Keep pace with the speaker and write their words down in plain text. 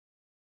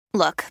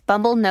Look,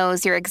 Bumble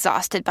knows you're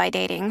exhausted by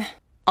dating.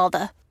 All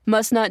the,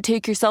 must not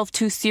take yourself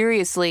too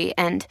seriously,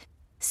 and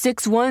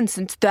 6'1"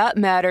 since that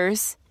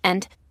matters.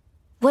 And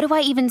what do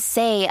I even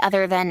say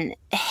other than,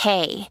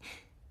 hey?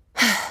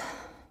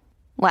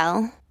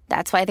 Well,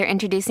 that's why they're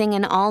introducing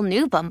an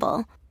all-new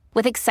Bumble,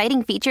 with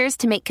exciting features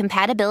to make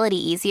compatibility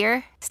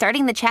easier,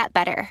 starting the chat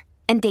better,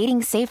 and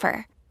dating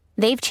safer.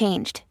 They've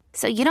changed,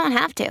 so you don't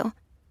have to.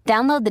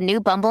 Download the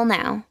new Bumble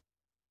now.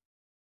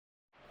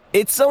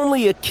 It's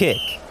only a kick.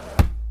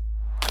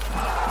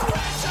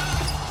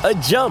 A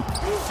jump.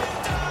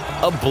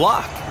 A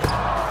block.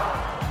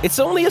 It's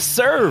only a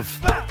serve.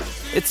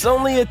 It's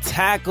only a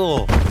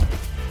tackle.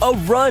 A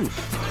run.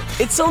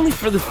 It's only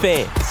for the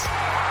fans.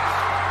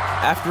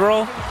 After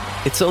all,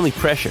 it's only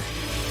pressure.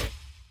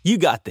 You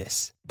got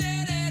this.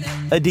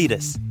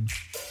 Adidas.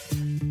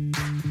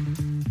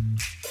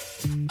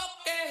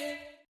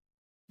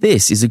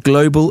 This is a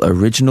Global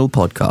Original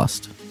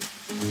Podcast.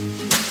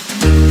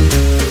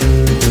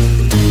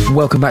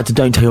 Welcome back to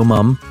Don't Tell Your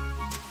Mum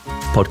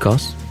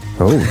podcast.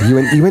 Oh,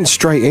 you went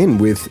straight in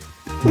with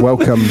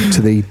welcome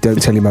to the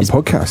Don't Tell Your Mum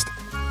podcast.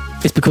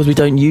 It's because we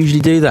don't usually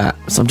do that,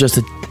 so I'm just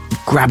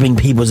grabbing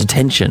people's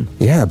attention.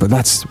 Yeah, but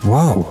that's,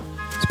 wow.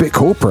 It's a bit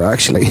corporate,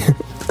 actually.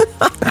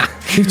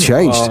 You've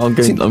changed. Oh, I'm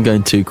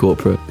going too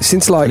corporate.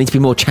 I need to be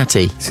more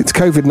chatty. Since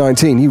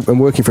COVID-19 and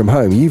working from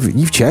home,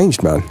 you've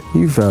changed, man.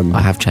 I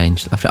have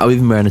changed. I'm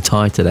even wearing a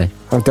tie today.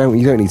 You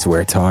don't need to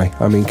wear a tie.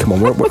 I mean, come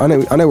on. I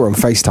know we're on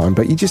FaceTime,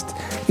 but you just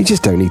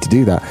don't need to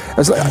do that.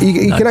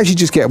 You can actually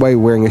just get away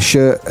with wearing a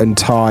shirt and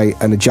tie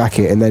and a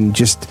jacket, and then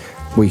you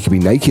could be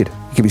naked.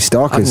 You could be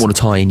starkers. I haven't worn a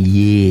tie in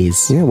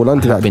years. Yeah, well,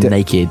 I've been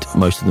naked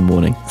most of the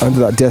morning. Under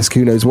that desk,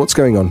 who knows what's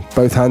going on?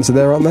 Both hands are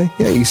there, aren't they?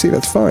 Yeah, you see,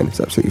 that's fine. It's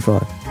absolutely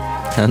fine.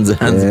 Hands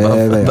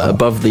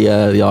above the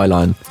eye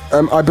line.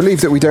 I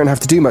believe that we don't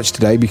have to do much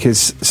today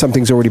because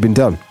something's already been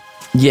done.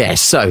 Yeah,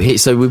 so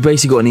we've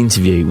basically got an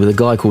interview with a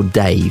guy called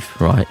Dave,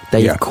 right?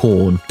 Dave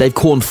Corn. Dave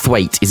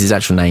Cornthwaite is his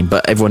actual name,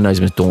 but everyone knows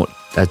him as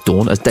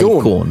Dave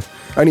Corn.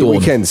 Only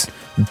weekends.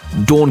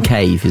 Dawn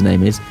Cave, his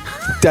name is.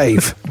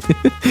 Dave.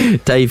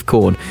 Dave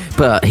Corn.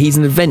 But he's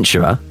an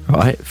adventurer,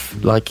 right?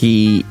 Like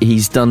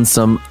he's done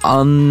some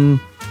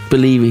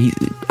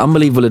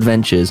unbelievable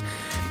adventures.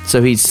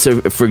 So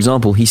for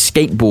example, he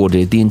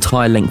skateboarded the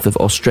entire length of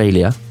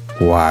Australia.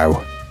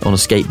 Wow. On a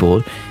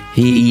skateboard.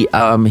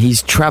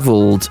 He's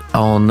travelled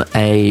on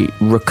a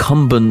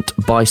recumbent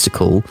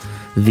bicycle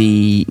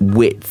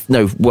it's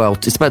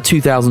about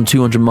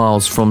 2,200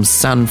 miles from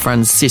San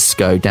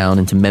Francisco down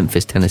into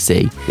Memphis,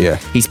 Tennessee. Yeah.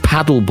 He's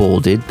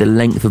paddleboarded the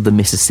length of the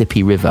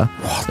Mississippi River.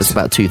 What? That's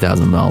about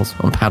 2,000 miles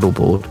on a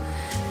paddleboard.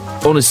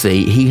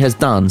 Honestly, he has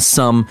done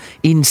some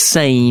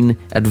insane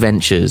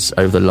adventures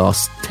over the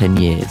last 10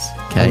 years.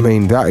 Okay? I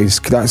mean,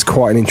 that's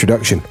quite an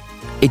introduction.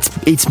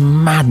 It's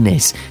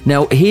madness.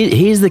 Now,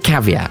 here's the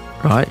caveat,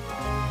 right?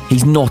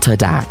 He's not a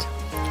dad.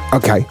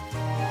 Okay.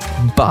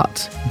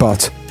 But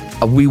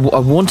I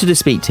wanted to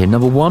speak to him,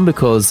 number one,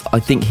 because I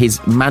think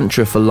his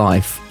mantra for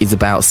life is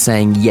about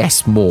saying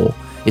yes more.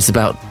 It's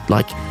about,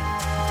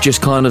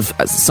 just kind of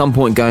at some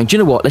point going, do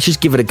you know what, let's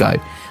just give it a go.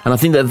 And I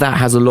think that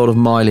has a lot of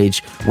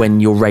mileage when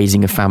you're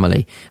raising a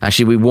family.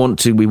 Actually, we want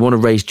to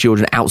raise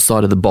children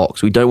outside of the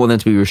box. We don't want them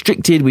to be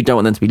restricted. We don't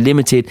want them to be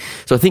limited.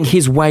 So I think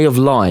his way of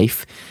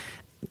life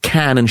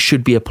can and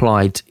should be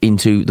applied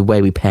into the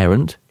way we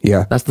parent.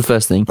 Yeah. That's the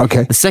first thing.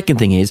 Okay. The second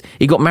thing is,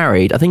 he got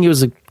married. I think it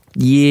was a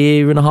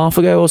year and a half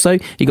ago or so.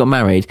 He got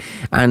married.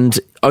 And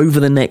over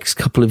the next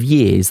couple of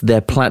years,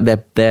 they're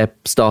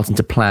starting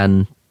to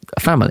plan a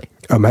family.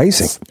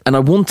 Amazing. And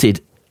I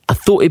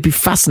thought it'd be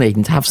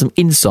fascinating to have some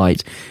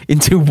insight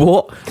into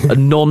what a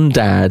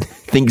non-dad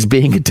thinks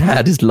being a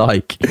dad is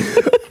like.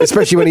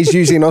 Especially when he's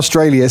usually in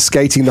Australia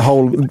skating the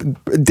whole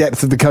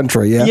depth of the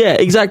country, yeah? Yeah,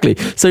 exactly.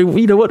 So,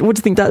 what do you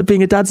think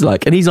being a dad's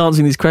like? And he's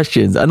answering these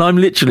questions, and I'm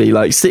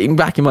literally sitting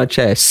back in my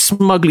chair,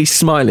 smugly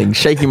smiling,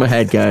 shaking my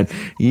head, going,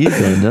 "You've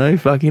got no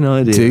fucking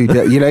idea."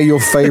 Dude,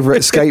 your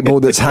favourite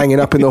skateboard that's hanging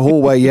up in the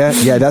hallway, yeah?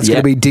 Yeah, that's going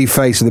to be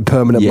defaced with a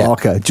permanent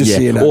marker, just so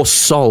you know. Or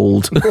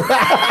sold.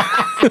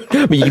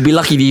 I mean, you'd be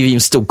lucky if you even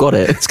still got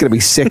it. It's going to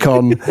be sick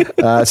on.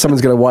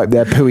 Someone's going to wipe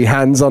their pooey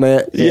hands on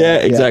it. Yeah,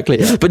 exactly.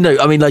 Yeah. But no,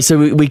 I mean,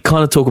 so we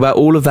kind of talk about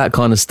all of that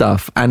kind of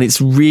stuff, and it's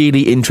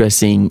really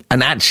interesting.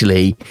 And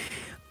actually,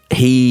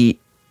 he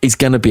is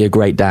going to be a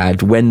great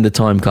dad when the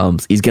time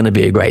comes. He's going to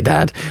be a great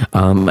dad,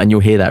 and you'll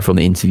hear that from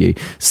the interview.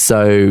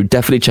 So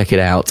definitely check it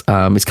out.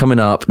 It's coming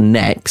up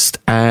next,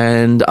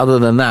 and other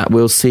than that,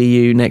 we'll see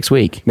you next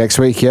week. Next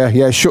week,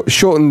 yeah. Short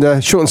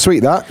and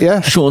sweet. That,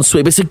 yeah. Short and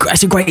sweet, but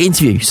it's a great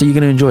interview, so you're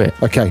going to enjoy it.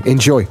 Okay,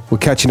 enjoy. We'll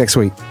catch you next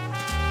week.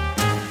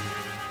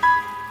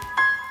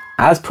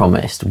 As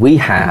promised, we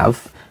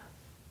have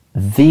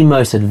the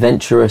most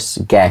adventurous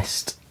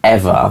guest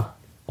ever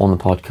on the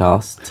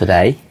podcast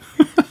today.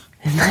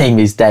 His name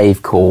is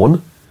Dave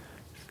Corn.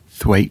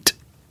 Thwaite.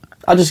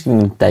 I'll just give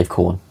him Dave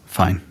Corn.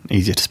 Fine.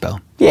 Easier to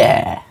spell.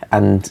 Yeah,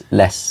 and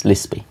less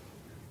lispy.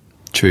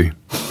 True.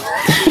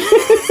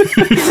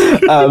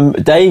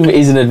 Dave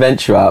is an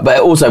adventurer,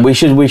 but also we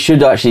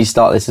should actually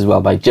start this as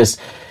well by just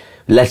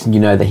letting you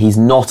know that he's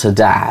not a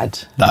dad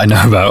That I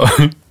know about.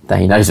 that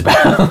he knows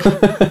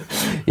about.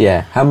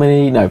 Yeah, how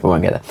many? No, we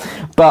won't get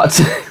there. But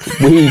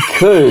we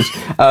could.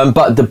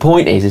 But the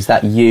point is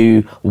that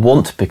you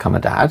want to become a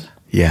dad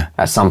Yeah.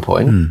 at some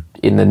point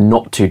in the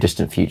not too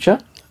distant future.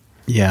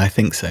 Yeah, I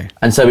think so.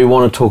 And so we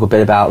want to talk a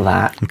bit about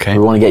that. Okay.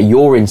 We want to get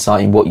your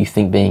insight in what you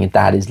think being a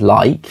dad is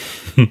like.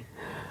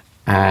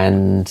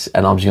 and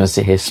I'm just going to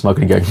sit here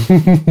smoking and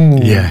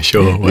going, Yeah,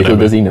 sure. little Whatever.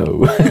 does he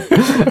know.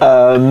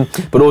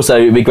 But also,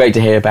 it'd be great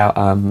to hear about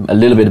a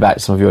little bit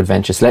about some of your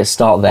adventures. So let's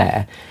start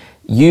there.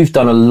 You've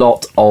done a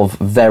lot of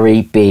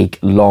very big,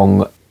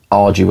 long,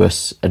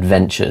 arduous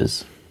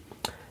adventures.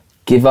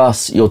 Give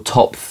us your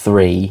top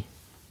 3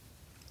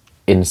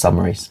 in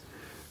summaries.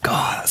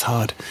 God, that's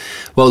hard.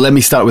 Well, let me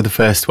start with the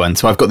first one.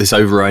 So I've got this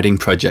overriding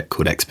project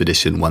called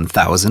Expedition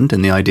 1000,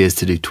 and the idea is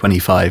to do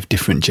 25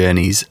 different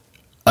journeys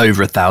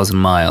over 1,000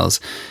 miles,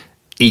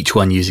 each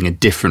one using a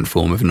different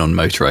form of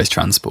non-motorised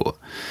transport.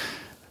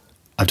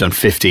 I've done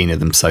 15 of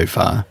them so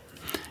far,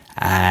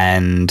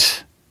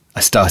 and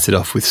I started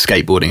off with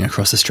skateboarding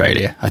across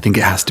Australia. I think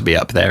it has to be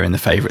up there in the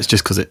favourites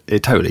just because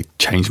it totally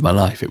changed my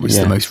life. It was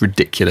Yeah. the most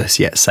ridiculous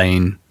yet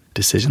sane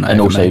decision I And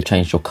ever also made.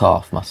 changed your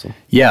calf muscle.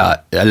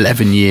 Yeah,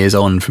 11 years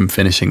on from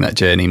finishing that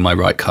journey, my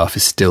right calf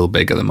is still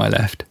bigger than my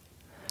left.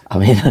 I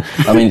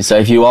mean, so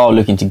if you are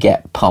looking to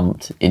get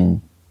pumped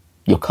in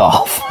your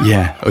calf,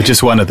 Yeah, or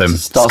just one of them,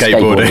 start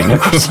skateboarding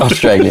across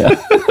Australia.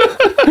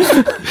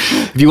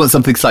 If you want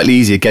something slightly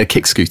easier, get a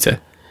kick scooter.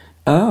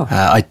 Oh.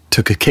 I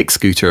took a kick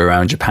scooter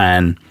around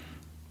Japan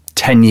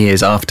 10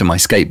 years after my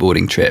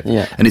skateboarding trip.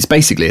 Yeah. And it's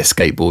basically a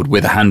skateboard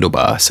with a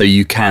handlebar, so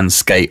you can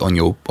skate on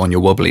your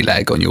wobbly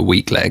leg, on your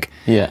weak leg.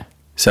 Yeah.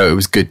 So it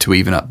was good to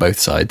even up both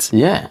sides.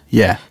 Yeah.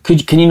 Yeah.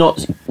 Can you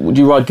not? Would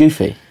you ride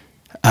Goofy?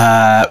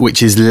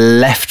 Which is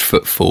left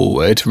foot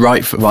forward,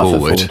 right foot Right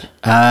foot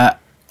forward.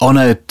 On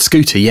a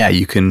scooter, yeah,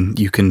 you can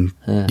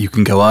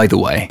go either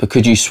way. But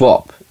could you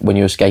swap when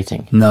you were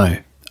skating? No,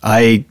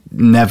 I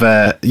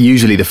never.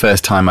 Usually, the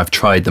first time I've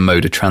tried the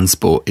mode of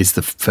transport is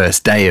the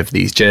first day of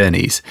these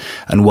journeys.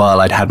 And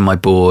while I'd had my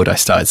board, I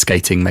started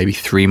skating maybe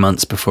 3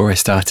 months before I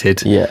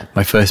started Yeah.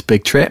 my first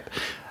big trip.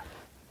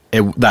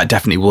 That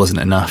definitely wasn't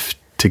enough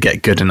to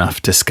get good enough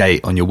to skate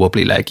on your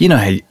wobbly leg. You know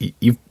how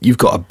you've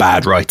got a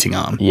bad writing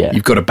arm. Yeah.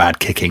 You've got a bad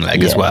kicking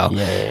leg as Yeah, well.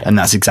 yeah. And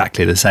that's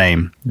exactly the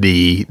same.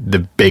 The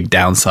big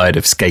downside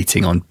of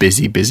skating on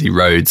busy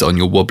roads on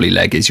your wobbly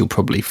leg is you'll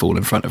probably fall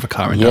in front of a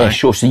car and Yeah, die.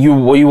 sure. So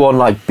were you on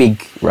like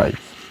big roads?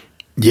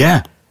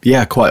 Yeah,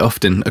 quite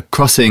often. A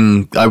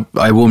crossing,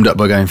 I warmed up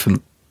by going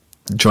from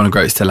John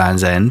O'Groats to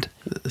Land's End.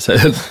 So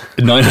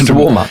 900 Just a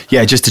warm-up?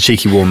 Yeah, just a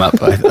cheeky warm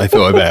up. I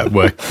thought I better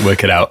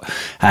work it out.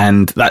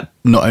 And that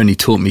not only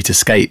taught me to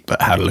skate,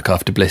 but how to look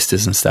after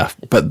blisters and stuff.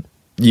 But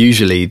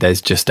usually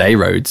there's just A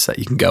roads that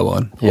you can go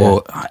on. Yeah.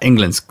 Or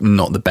England's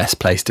not the best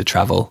place to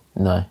travel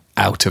No.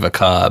 out of a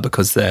car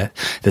because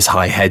there's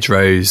high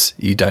hedgerows,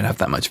 you don't have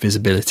that much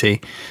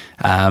visibility,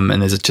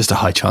 and there's just a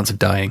high chance of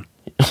dying.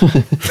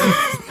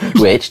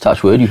 Which,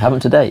 touch wood, you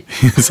haven't to date.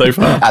 So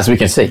far. As we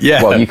can see.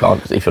 Yeah. Well, you can't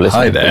if you're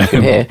listening. Hi there. but you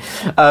can hear.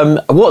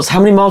 How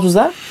many miles was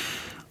that?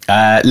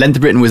 Length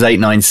of Britain was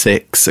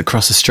 896,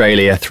 across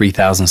Australia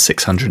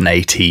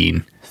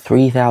 3,618.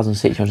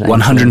 3,600.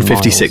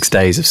 156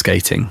 days of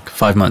skating,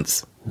 5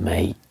 months.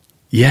 Mate,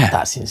 Yeah,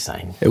 that's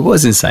insane. it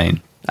was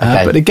insane.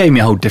 Okay. But it gave me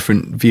a whole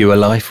different view of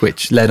life,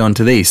 which led on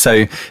to these.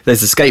 So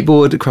there's a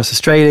skateboard across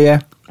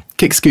Australia,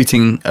 kick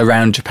scooting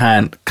around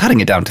Japan, cutting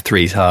it down to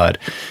 3 is hard.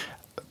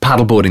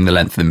 Paddleboarding the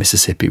length of the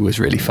Mississippi was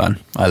really fun.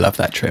 I love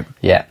that trip.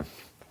 Yeah.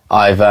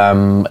 I've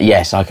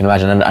yes, I can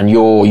imagine, and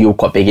you're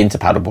quite big into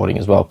paddleboarding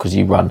as well because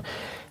you run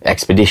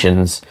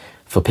expeditions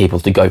for people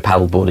to go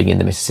paddleboarding in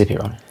the Mississippi,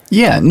 right?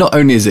 Yeah, not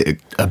only is it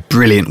a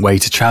brilliant way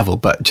to travel,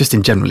 but just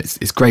in general,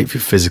 it's great for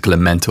physical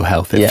and mental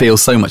health. It Yeah.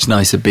 feels so much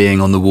nicer being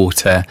on the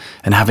water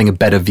and having a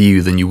better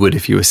view than you would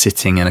if you were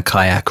sitting in a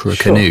kayak or a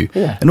Sure, canoe.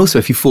 yeah. And also,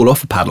 if you fall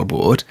off a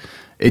paddleboard,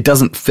 it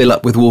doesn't fill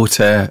up with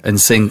water and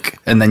sink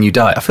and then you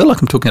die. I feel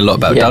like I'm talking a lot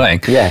about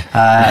dying.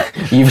 Yeah.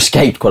 You've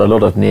escaped quite a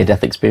lot of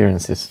near-death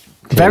experiences.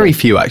 Very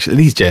few, actually.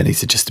 These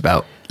journeys are just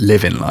about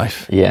living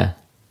life. Yeah.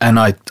 And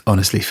I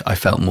honestly, I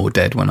felt more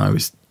dead when I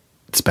was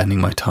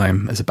spending my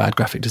time as a bad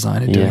graphic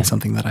designer doing Yeah.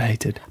 something that I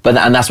hated.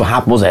 And that's what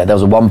happened, wasn't it? There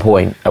was one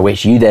point at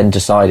which you then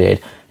decided,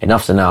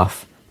 enough's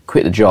enough,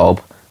 quit the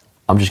job,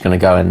 I'm just going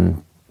to go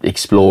and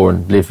explore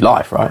and live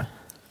life, right?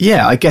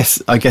 Yeah, I guess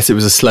it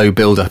was a slow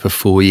build-up of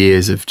 4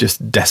 years of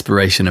just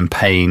desperation and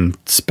pain,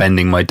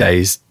 spending my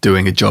days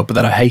doing a job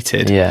that I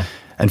hated, Yeah.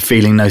 and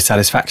feeling no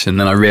satisfaction.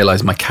 Then I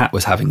realised my cat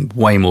was having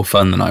way more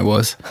fun than I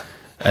was,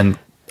 and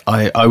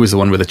I was the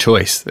one with a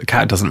choice. The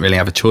cat doesn't really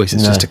have a choice;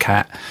 it's No. just a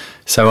cat.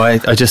 So I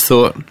just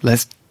thought,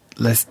 let's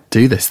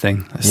do this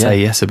thing. Let's Yeah.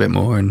 say yes a bit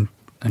more and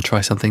try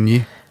something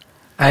new.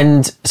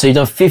 And so you've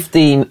done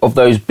 15 of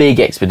those big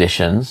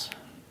expeditions.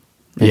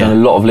 You've Yeah. done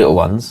a lot of little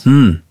ones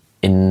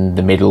in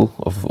the middle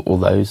of all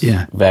those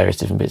Yeah. various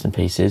different bits and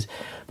pieces.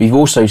 But you've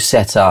also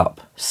set up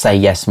Say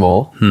Yes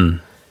More,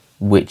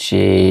 which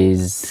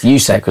is, you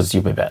say because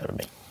you'll be better than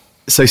me.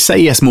 So Say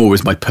Yes More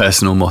was my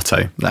personal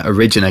motto that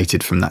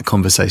originated from that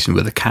conversation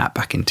with a cat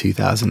back in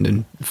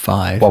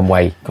 2005.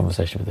 One-way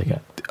conversation with the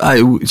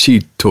cat.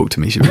 She talked to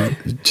me. She was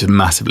just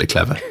massively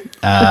clever.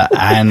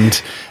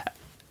 And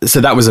so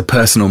that was a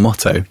personal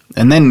motto.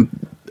 And then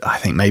I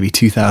think maybe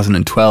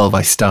 2012,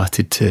 I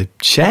started to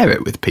share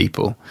it with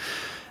people.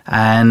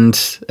 And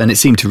it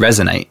seemed to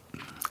resonate.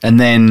 And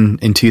then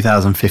in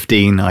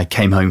 2015, I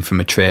came home from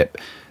a trip,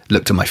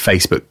 looked at my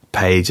Facebook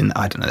page, and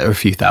I don't know, there were a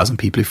few thousand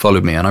people who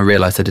followed me, and I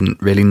realised I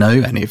didn't really know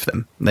any of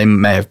them. They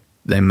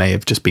may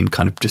have just been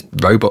kind of just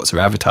robots or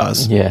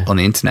avatars on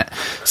the internet.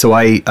 So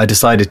I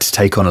decided to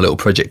take on a little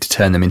project to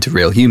turn them into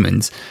real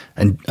humans,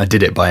 and I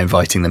did it by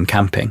inviting them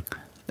camping.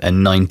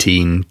 And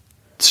 19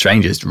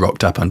 strangers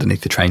rocked up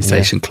underneath the train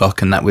station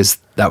clock, and that was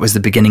the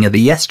beginning of the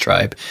Yes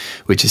Tribe,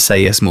 which is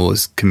Say Yes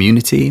More's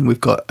community, and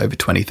we've got over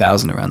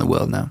 20,000 around the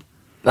world now.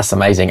 That's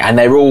amazing. And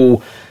they're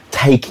all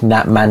taking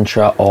that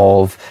mantra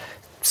of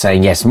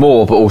saying yes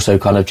more, but also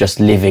kind of just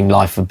living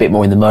life a bit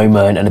more in the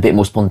moment and a bit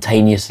more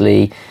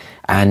spontaneously,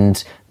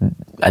 and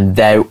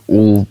they're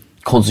all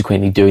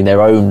consequently doing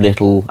their own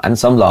little and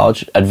some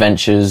large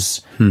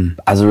adventures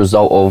as a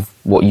result of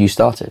what you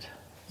started.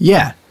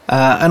 Yeah,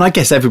 and I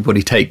guess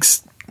everybody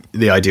takes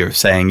the idea of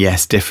saying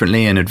yes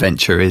differently. An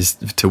adventure is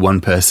to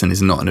one person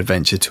is not an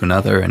adventure to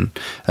another, and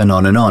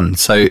on and on.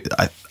 So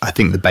I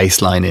think the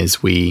baseline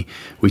is we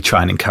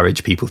try and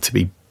encourage people to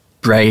be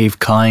brave,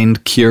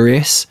 kind,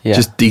 curious,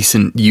 just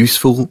decent,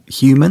 useful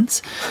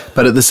humans,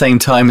 but at the same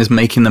time as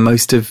making the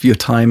most of your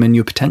time and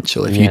your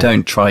potential. If you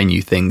don't try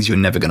new things, you're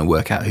never going to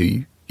work out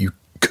who you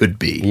could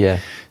be. Yeah.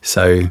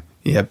 So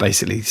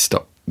basically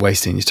stop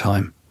wasting your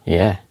time.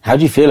 Yeah. How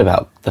do you feel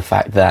about the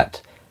fact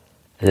that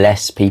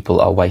less people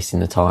are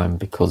wasting the time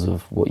because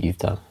of what you've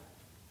done?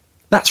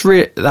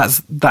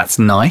 That's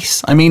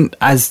nice. I mean,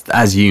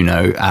 as you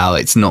know, Al,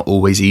 it's not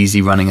always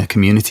easy running a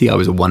community. I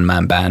was a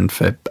one-man band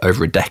for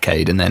over a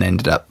decade, and then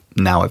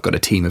now I've got a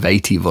team of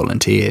 80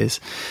 volunteers,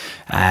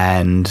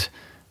 and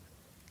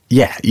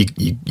you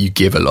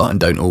give a lot and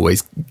don't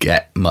always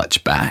get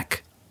much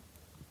back.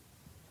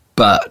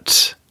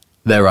 But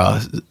there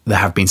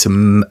have been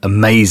some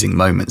amazing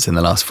moments in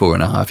the last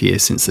 4.5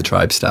 years since the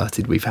tribe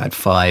started. We've had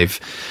 5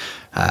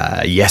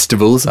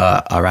 Yestivals,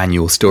 our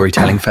annual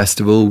storytelling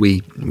festival.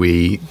 We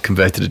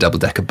converted a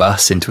double-decker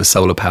bus into a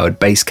solar-powered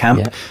base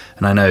camp,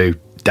 and I know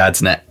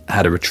Dadsnet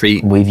had a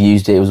retreat. We've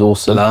used it. It was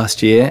awesome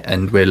last year,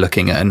 and we're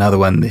looking at another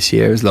one this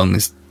year, as long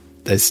as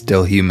there's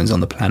still humans on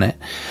the planet.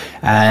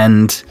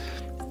 And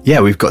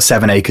we've got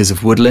 7 acres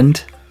of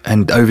woodland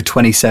and over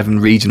 27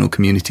 regional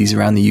communities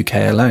around the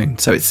UK alone.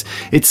 So it's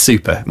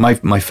super.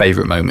 My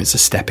favourite moments are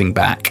stepping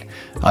back,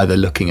 either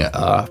looking at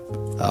our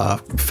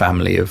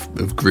family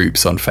of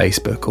groups on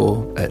Facebook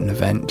or at an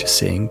event, just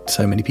seeing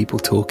so many people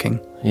talking.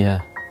 Yeah.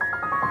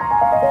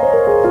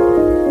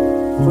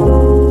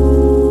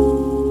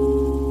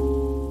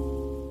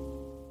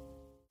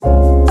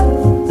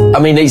 I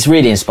mean, it's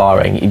really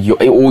inspiring.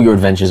 All your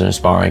adventures are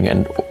inspiring,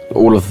 and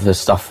all of the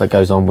stuff that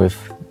goes on with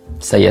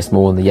Say Yes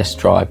More and the Yes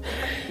Tribe,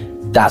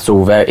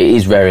 it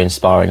is very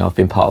inspiring. I've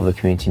been part of the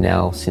community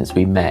now since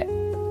we met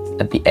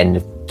at the end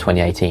of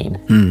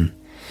 2018.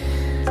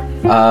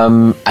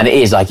 And it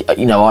is like, I'm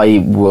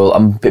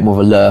a bit more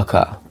of a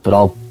lurker, but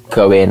I'll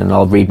go in and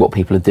I'll read what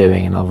people are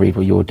doing, and I'll read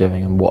what you're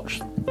doing and watch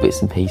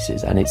bits and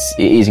pieces, and it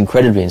is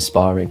incredibly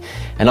inspiring.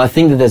 And I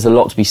think that there's a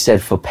lot to be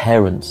said for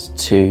parents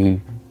to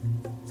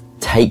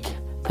take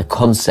the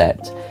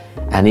concept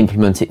and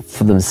implement it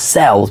for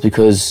themselves,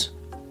 because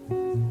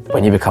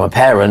when you become a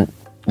parent,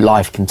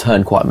 life can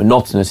turn quite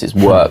monotonous. It's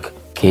work,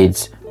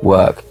 kids,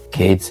 work,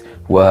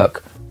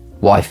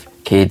 wife,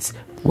 kids,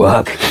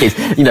 work, kids.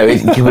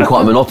 It can be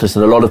quite monotonous,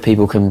 and a lot of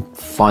people can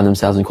find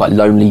themselves in quite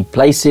lonely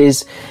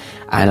places,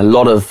 and a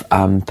lot of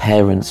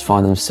parents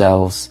find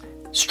themselves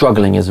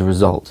struggling as a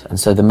result. And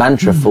so the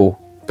mantra for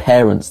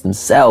parents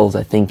themselves,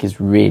 I think, is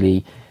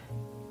really,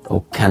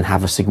 or can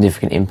have a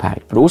significant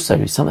impact, but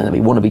also something that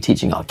we want to be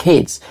teaching our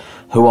kids,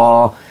 who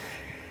are,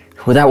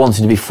 without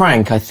wanting to be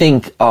frank, I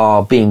think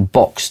are being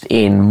boxed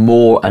in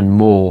more and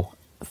more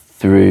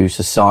through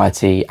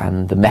society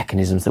and the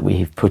mechanisms that we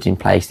have put in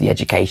place, the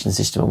education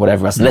system and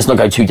whatever else. And let's not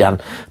go too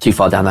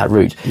far down that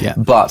route. Yeah.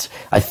 But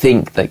I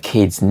think that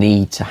kids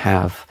need to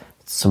have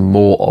some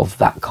more of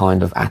that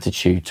kind of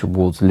attitude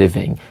towards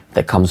living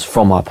that comes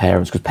from our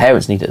parents, because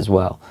parents need it as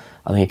well.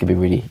 I think it could be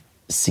really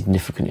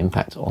significant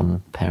impact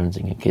on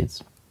parenting and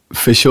kids.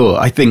 For sure.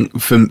 I think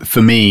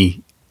for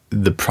me,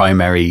 the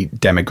primary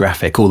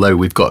demographic, although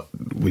we've got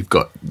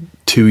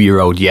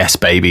 2-year-old yes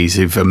babies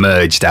who've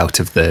emerged out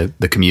of the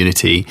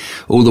community,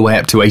 all the way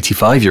up to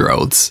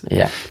 85-year-olds.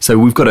 Yeah. So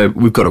we've got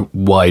a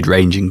wide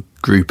ranging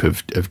group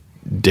of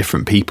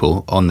different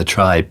people on the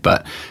tribe.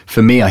 But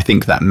for me, I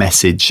think that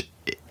message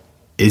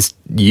is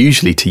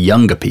usually to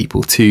younger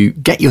people to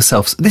get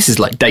yourself. This is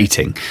like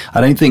dating.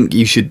 I don't think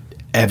you should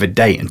ever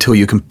date until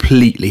you're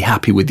completely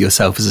happy with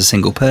yourself as a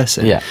single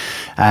person. Yeah.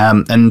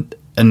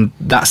 And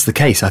that's the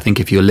case. I think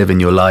if you're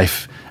living your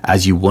life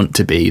as you want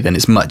to be, then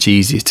it's much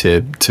easier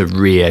to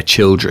rear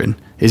children.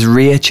 Is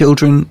rear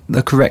children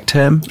the correct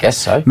term? Guess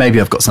so.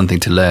 Maybe I've got something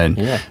to learn.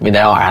 Yeah, I mean, they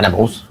are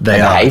animals. They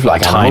are behave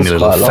like tiny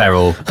animals, little quite a lot.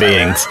 feral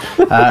beings.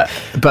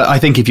 But I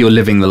think if you're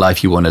living the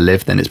life you want to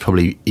live, then it's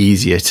probably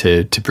easier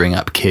to bring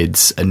up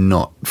kids and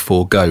not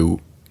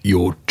forego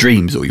your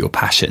dreams or your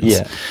passions.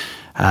 Yeah.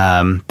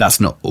 That's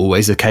not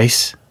always the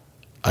case.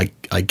 I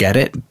get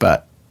it,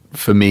 but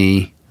for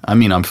me, I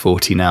mean, I'm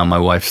 40 now, my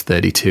wife's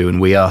 32,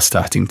 and we are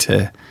starting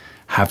to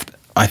have,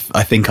 I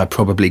think I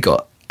probably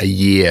got a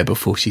year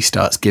before she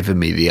starts giving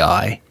me the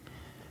eye.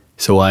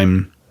 So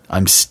I'm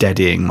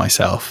steadying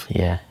myself.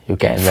 Yeah, you're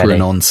getting for ready.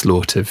 an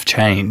onslaught of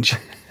change.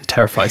 It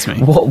terrifies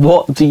me.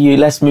 What do you,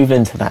 let's move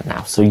into that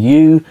now. So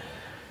you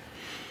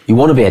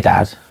want to be a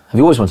dad. Have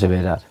you always wanted to be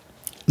a dad?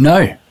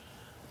 No.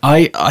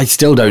 I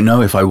still don't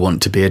know if I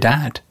want to be a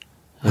dad.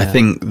 Yeah.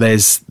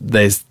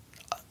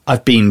 I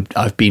think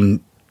I've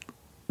been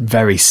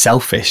very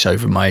selfish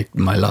over my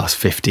last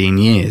 15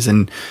 years,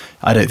 and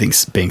I don't think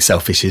being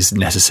selfish is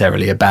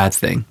necessarily a bad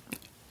thing.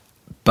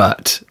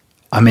 But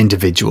I'm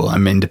individual,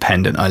 I'm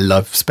independent, I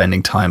love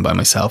spending time by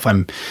myself.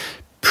 I'm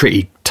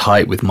pretty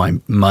tight with my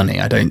money.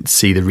 I don't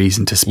see the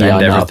reason to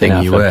spend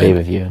everything you earn. Be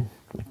with you.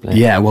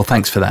 Yeah, well,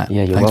 thanks for that.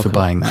 Yeah, you're thanks welcome. for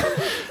buying that.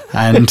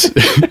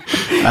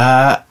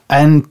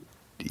 And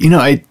you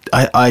know,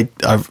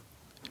 I've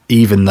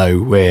even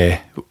though we're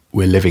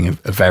living a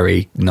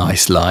very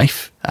nice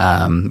life,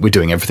 we're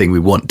doing everything we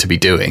want to be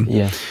doing.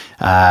 Yeah.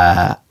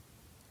 I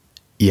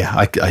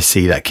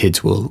see that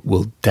kids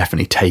will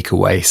definitely take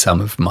away some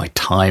of my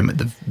time at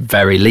the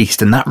very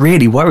least, and that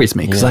really worries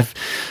me because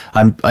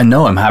I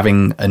know I'm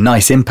having a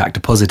nice impact, a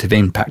positive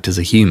impact as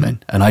a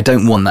human, and I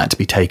don't want that to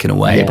be taken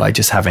away by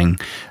just having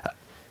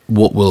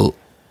what will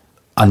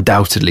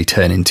undoubtedly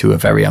turn into a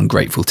very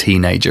ungrateful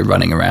teenager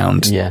running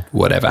around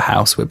whatever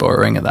house we're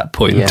borrowing at that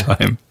point in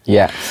time.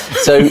 Yeah.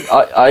 So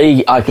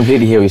I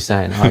completely hear what you're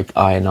saying. I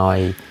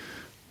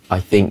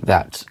think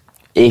that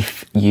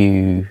if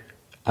you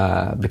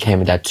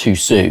became a dad too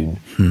soon,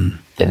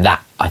 then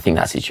I think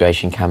that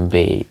situation can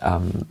be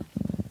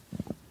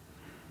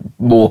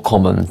more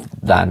common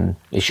than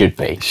it should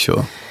be.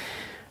 Sure.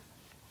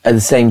 At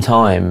the same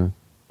time,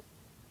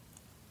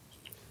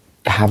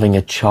 having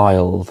a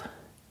child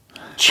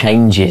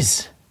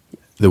changes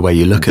the way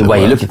you look at the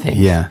way you look at things.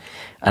 Yeah.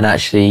 And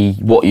actually,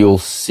 what you'll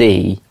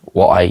see,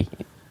 what I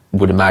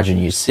would imagine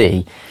you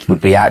see,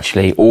 would be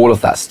actually all of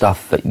that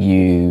stuff that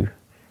you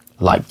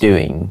like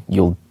doing,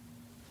 you'll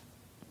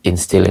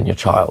instill in your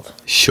child.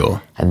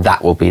 Sure. And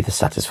that will be the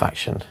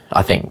satisfaction,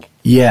 I think.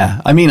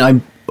 Yeah. I mean,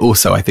 I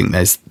think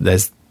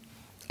there's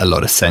a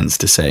lot of sense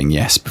to saying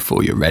yes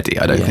before you're ready.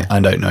 I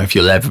don't know if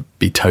you'll ever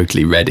be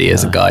totally ready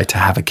as a guy to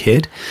have a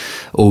kid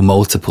or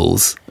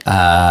multiples.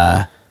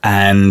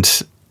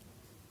 And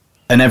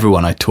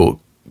everyone I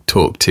talk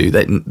to,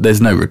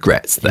 there's no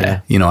regrets there.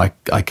 Yeah. You know,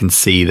 I can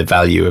see the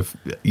value of,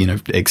 you know,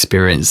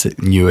 experience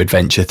new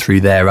adventure through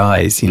their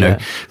eyes, you know,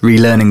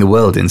 relearning the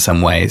world in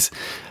some ways.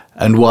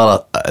 And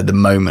while at the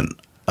moment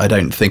I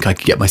don't think I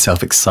could get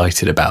myself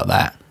excited about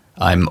that,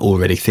 I'm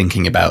already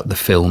thinking about the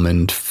film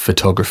and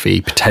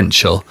photography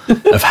potential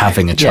of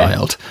having a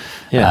child.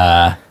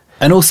 Yeah.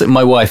 And also,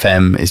 my wife,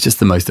 Em, is just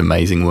the most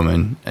amazing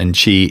woman, and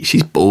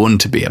she's born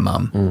to be a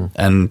mum.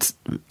 And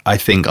I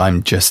think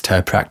I'm just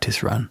her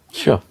practice run.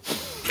 Sure.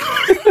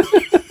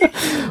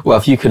 Well,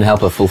 if you can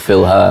help her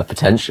fulfill her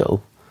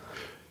potential,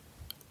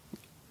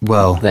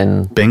 well,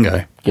 then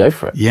bingo. Go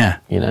for it. Yeah.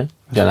 You know, you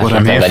don't What actually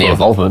I'm have here any for.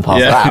 involvement past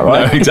that,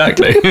 right? No,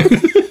 exactly.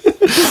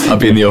 I'll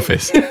be in the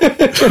office.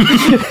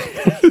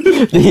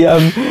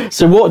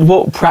 So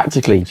what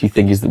practically do you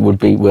think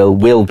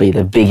will be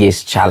the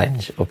biggest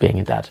challenge of being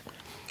a dad?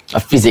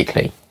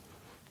 Physically?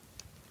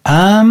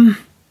 Well,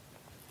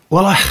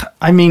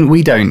 I mean,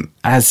 we don't,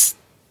 as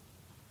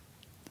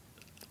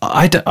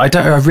I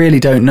really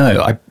don't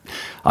know.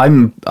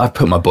 I've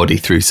put my body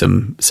through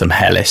some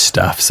hellish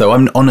stuff, so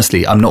I'm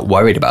not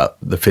worried about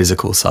the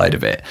physical side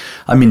of it.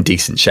 I'm in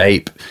decent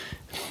shape,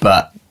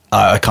 but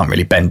I can't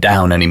really bend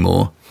down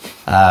anymore.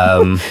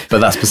 But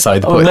that's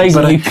beside the point.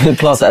 Amazing, But you can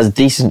class it as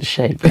decent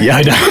shape. yeah,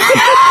 I know.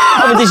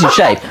 I'm in decent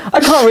shape.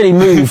 I can't really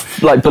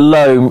move like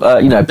below,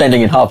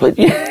 bending in half. But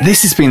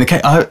This has been the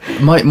case.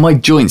 My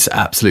joints are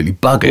absolutely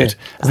buggered.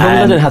 as long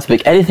as I don't have to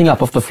pick anything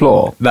up off the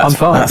floor, I'm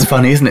fine. That's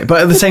funny, isn't it?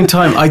 But at the same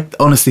time, I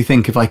honestly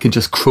think if I could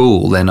just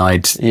crawl, then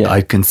I'd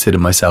consider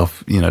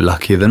myself,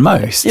 luckier than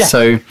most. Yeah.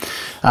 So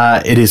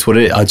it is what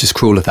it is. I'll just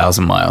crawl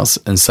 1,000 miles,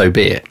 and so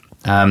be it.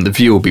 The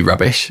view will be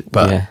rubbish,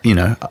 but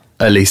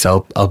at least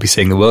I'll be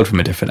seeing the world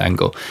from a different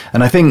angle.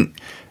 And I think,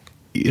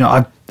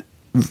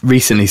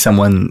 recently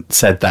someone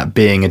said that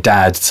being a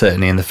dad,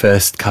 certainly in the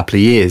first couple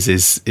of years,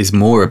 is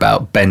more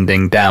about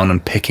bending down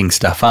and picking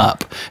stuff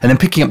up, and then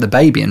picking up the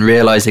baby and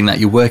realizing that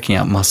you're working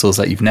out muscles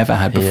that you've never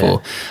had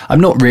before.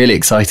 I'm not really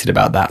excited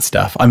about that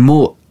stuff. I'm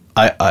more,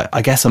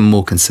 I guess I'm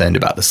more concerned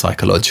about the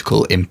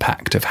psychological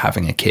impact of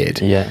having a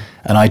kid. Yeah.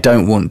 And I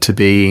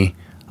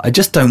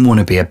just don't want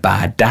to be a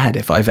bad dad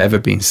if I've ever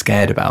been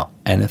scared about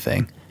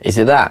anything. Is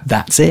it that?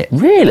 That's it.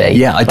 Really?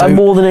 Yeah, I Like don't.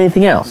 more than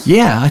anything else.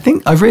 Yeah,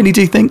 I really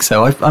do think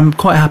so. I'm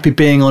quite happy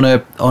being on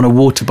a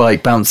water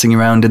bike, bouncing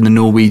around in the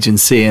Norwegian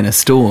Sea in a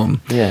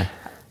storm. Yeah.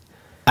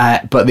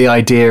 But the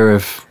idea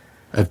of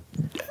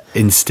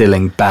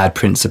instilling bad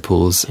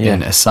principles Yeah.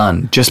 in a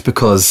son, just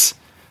because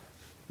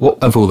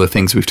of all the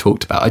things we've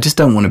talked about, I just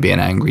don't want to be an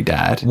angry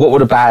dad. What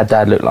would a bad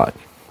dad look like?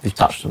 You've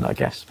touched on that, I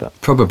guess, but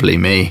Probably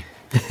me.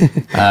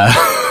 planet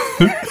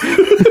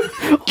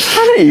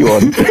are you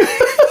on?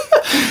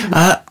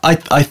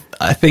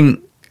 I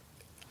think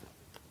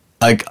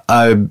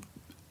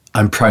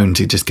I'm prone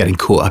to just getting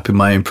caught up in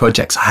my own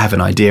projects. I have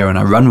an idea and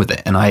I run with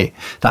it, and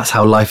that's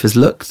how life has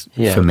looked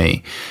for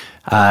me.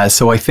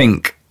 So I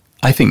think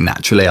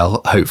naturally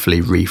I'll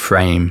hopefully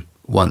reframe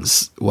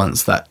once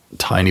that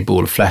tiny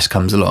ball of flesh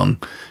comes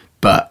along,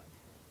 but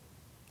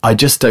I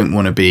just don't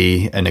want to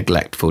be a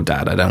neglectful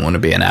dad. I don't want to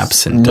be an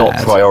absent Not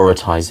dad.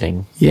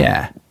 prioritising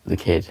Yeah. the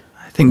kid.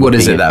 I think, what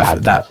is Being it, a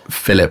bad that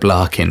Philip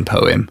Larkin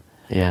poem?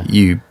 Yeah.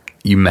 You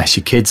mess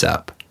your kids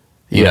up,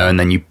 you know, and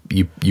then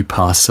you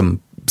pass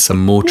some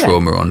more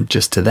trauma on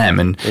just to them,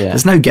 and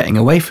there's no getting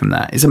away from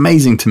that. It's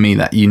amazing to me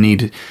that you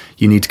need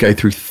to go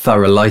through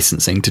thorough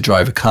licensing to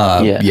drive a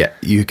car, yet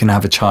you can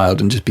have a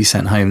child and just be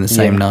sent home the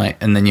same night,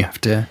 and then you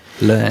have to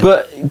learn.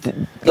 But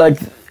like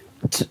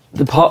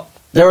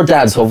there are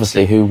dads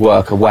obviously who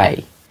work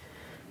away,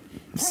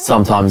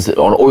 sometimes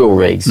on oil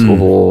rigs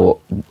or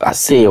at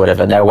sea or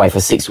whatever, and they're away for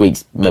 6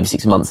 weeks, maybe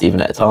 6 months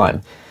even at a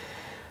time,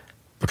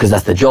 because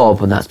that's their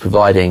job and that's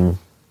providing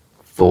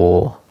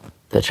for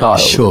their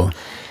child. Sure.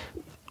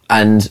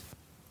 And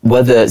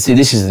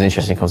this is an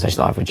interesting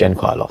conversation I have with Jen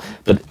quite a lot,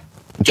 but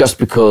just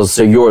because,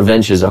 so your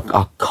adventures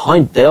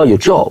they are your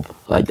job.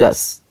 Like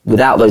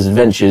without those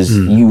adventures,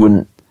 you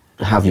wouldn't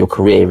have your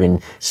career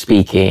in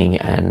speaking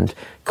and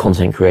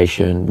content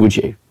creation, would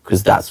you?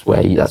 Because that's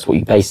what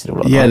you base it all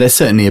on. Yeah, there's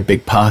certainly a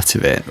big part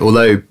of it.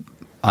 Although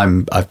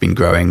I've been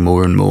growing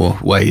more and more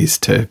ways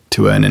to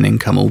earn an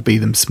income,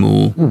 albeit them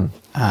small,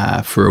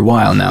 for a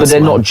while now. But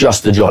they're not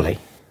just the jolly.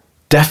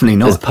 Definitely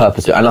not. There's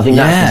purpose to it. And I think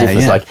that's the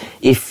difference. Like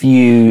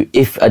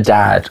if a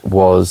dad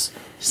was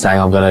saying,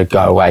 I'm going to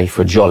go away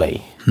for a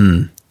jolly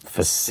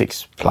for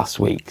 6+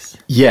 weeks.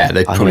 Yeah,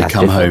 they'd probably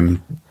come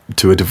home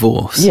to a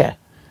divorce. Yeah.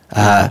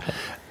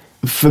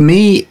 For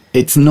me,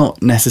 it's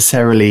not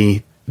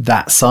necessarily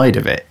that side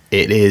of it.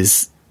 It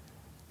is,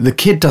 the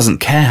kid doesn't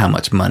care how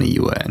much money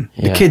you earn.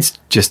 The kid's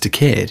just a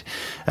kid.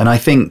 And I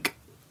think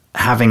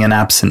having an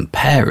absent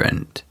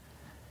parent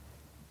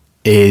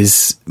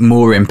is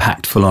more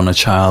impactful on a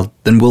child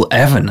than we'll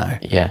ever know.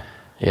 Yeah,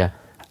 yeah.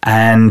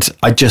 And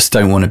I just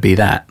don't want to be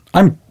that.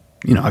 I've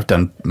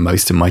done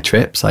most of my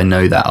trips. I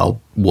know that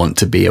I'll want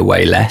to be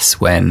away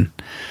less when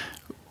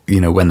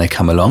they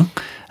come along.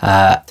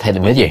 Take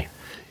them with you.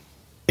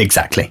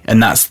 Exactly.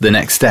 And that's the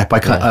next step.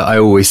 I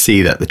always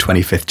see that the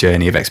 25th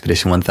journey of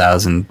Expedition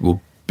 1000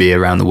 will be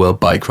around the world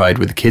bike ride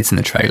with the kids in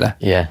the trailer.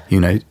 Yeah.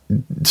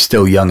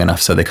 Still young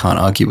enough so they can't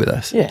argue with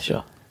us. Yeah,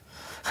 sure.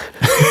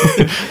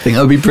 I think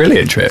that would be a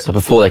brilliant trip. So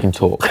before they can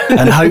talk.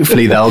 And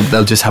hopefully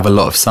they'll just have a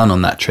lot of sun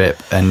on that trip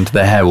and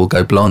their hair will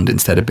go blonde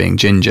instead of being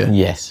ginger.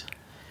 Yes.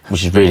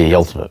 Which is really the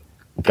ultimate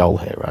goal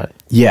here, right?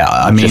 Yeah,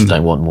 I mean, just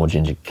don't want more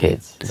ginger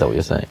kids. Is that what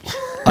you're saying?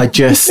 I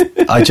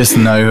just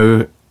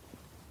know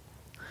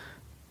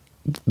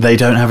they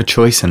don't have a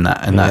choice in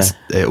that, and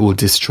it will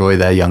destroy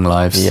their young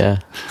lives. Yeah.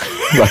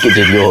 Like it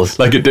did yours.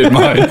 Like it did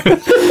mine.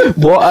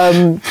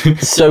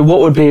 So what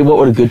would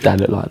a good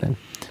dad look like then?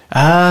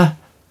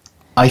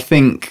 I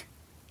think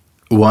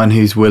one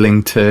who's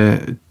willing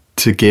to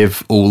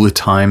give all the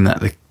time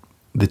that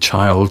the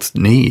child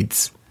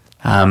needs,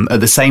 at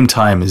the same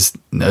time as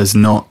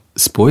not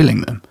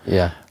spoiling them.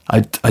 Yeah.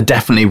 I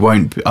definitely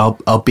won't.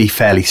 I'll be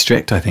fairly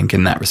strict, I think,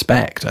 in that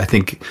respect. I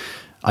think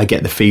I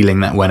get the feeling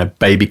that when a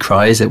baby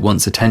cries, it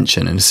wants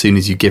attention, and as soon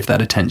as you give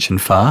that attention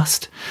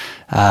fast,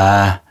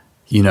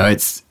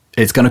 it's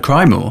going to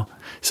cry more.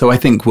 So I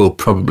think we'll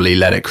probably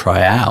let it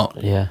cry out.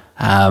 Yeah.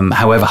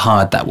 However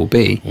hard that will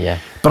be. Yeah.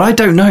 But I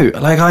don't know.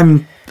 Like I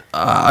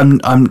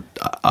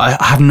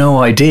have no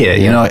idea.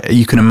 Yeah.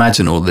 You can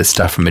imagine all this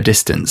stuff from a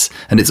distance,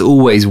 and it's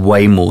always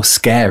way more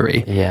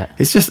scary. Yeah.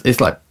 It's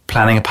like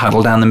planning a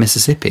paddle down the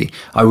Mississippi.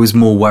 I was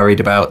more worried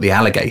about the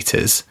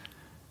alligators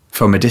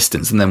from a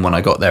distance, and then when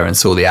I got there and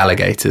saw the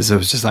alligators, I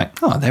was just like,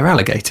 oh, they're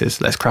alligators.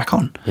 Let's crack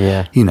on.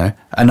 Yeah.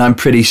 And I'm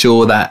pretty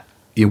sure that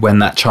when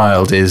that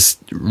child is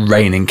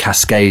raining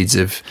cascades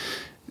of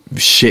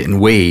shit and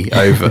wee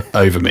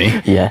over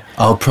me, Yeah.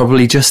 I'll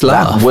probably just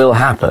laugh. That will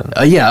happen.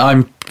 Yeah,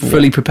 I'm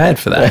fully prepared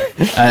for that.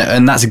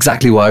 And that's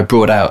exactly why I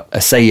brought out a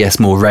Say Yes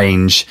More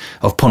range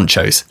of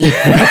ponchos. For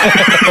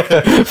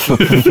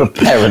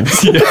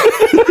parents.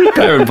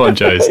 Parent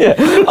ponchos. Yeah.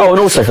 Oh, and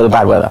also for the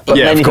bad weather. But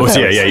Yeah, mainly of for course.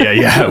 parents.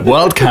 Yeah.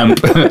 Wild camp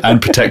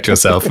and protect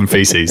yourself from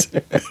feces.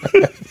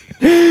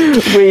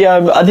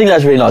 I think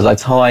that's really nice. Like,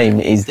 time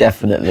is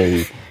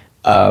definitely,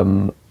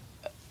 I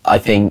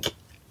think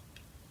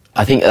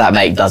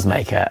that does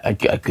make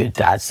a good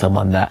dad,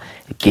 someone that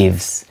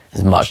gives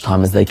as much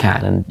time as they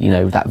can, and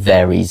that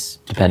varies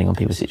depending on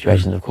people's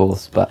situations, of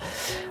course. But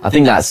I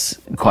think that's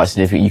quite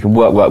significant. You can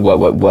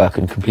work,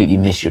 and completely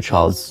miss your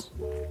child's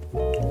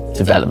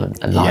development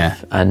and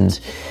life. Yeah. And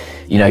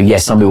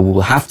yes, some people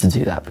will have to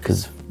do that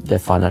because of their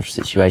financial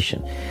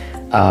situation.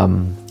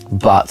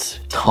 But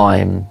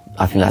time,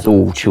 I think that's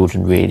all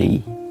children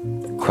really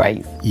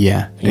crave.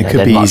 Yeah, it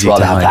could be much easy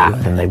rather to have hide that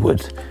away. than they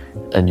would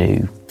a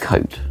new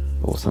coat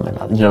or something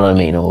like that. You know what I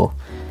mean? Or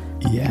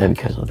Yeah. maybe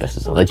coats are the best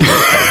as well. They do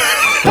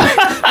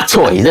like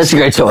toys. Let's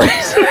go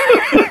toys.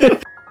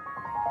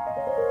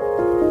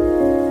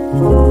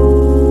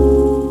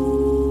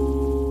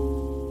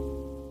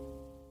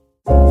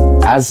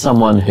 As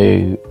someone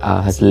who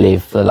has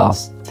lived for the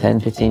last 10,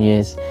 15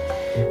 years,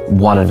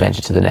 one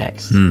adventure to the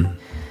next, and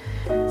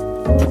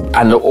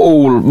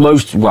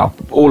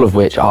all of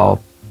which are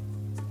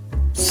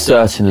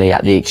certainly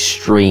at the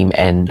extreme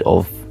end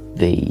of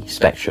the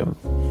spectrum.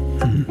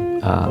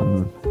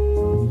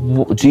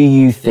 Do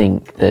you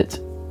think that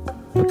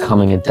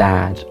becoming a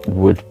dad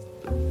would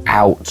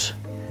outdo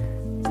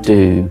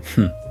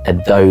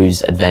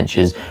those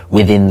adventures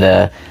within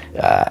the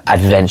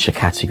adventure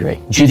category?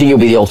 Do you think it'll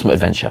be the ultimate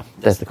adventure?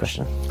 There's the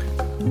question.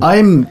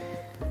 I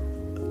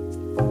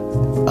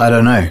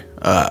don't know.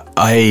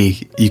 I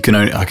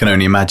can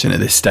only imagine at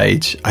this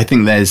stage. I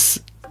think there's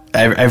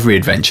every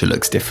adventure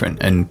looks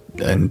different, and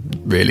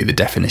really the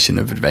definition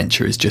of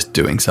adventure is just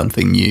doing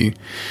something new.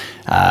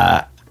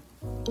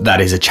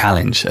 That is a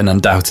challenge, and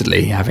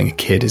undoubtedly having a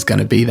kid is going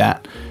to be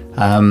that.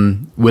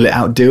 Will it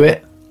outdo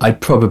it?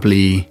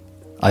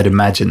 I'd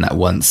imagine that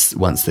once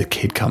the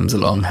kid comes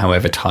along,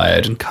 however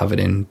tired and covered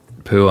in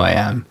poo I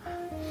am,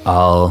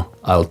 I'll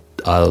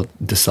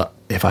decide.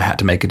 If I had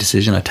to make a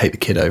decision, I'd take the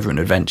kid over an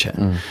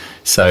adventure.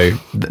 So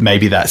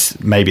maybe that's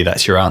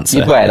your answer.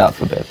 You weigh it up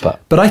for a bit,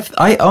 but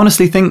I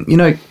honestly think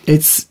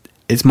it's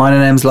mine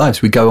and Em's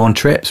lives. We go on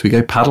trips, we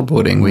go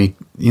paddleboarding.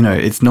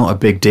 It's not a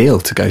big deal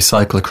to go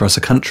cycle across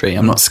a country.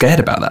 I'm not scared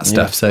about that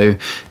stuff. Yeah. So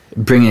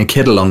bringing a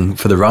kid along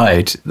for the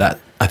ride, I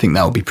think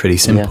that will be pretty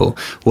simple.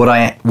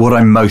 Yeah. What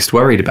I'm most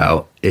worried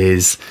about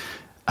is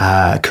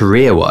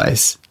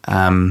career-wise,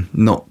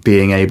 not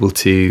being able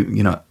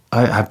to,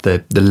 I have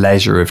the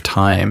leisure of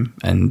time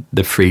and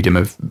the freedom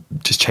of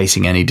just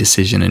chasing any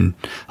decision and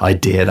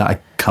idea that I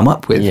come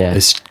up with,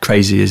 as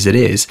crazy as it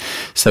is.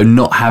 So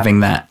not having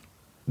that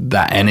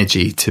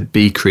energy to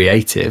be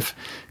creative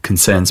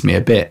concerns me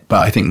a bit.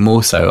 But I think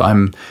more so,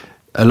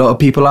 a lot of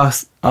people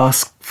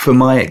ask for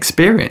my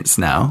experience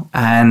now,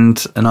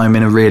 and I'm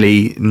in a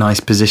really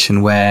nice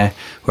position where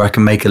I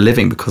can make a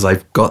living because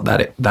I've got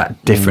that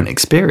different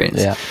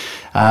experience. Yeah.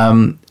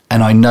 And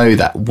I know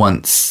that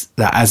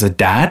as a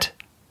dad,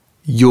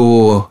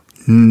 you're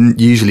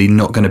usually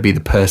not going to be the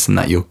person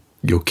that your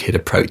kid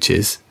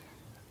approaches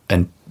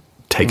and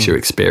takes your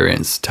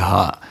experience to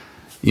heart.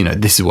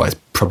 This is why it's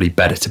probably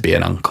better to be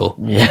an uncle.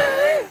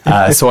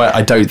 Yeah. So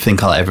I don't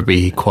think I'll ever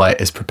be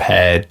quite as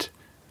prepared.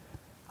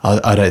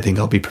 I don't think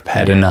I'll be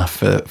prepared enough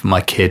for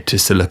my kid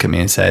just to look at me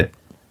and say,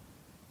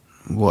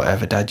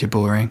 "Whatever, Dad, you're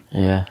boring."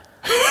 Yeah.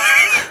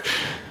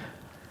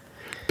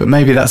 But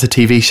maybe that's a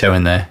TV show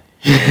in there.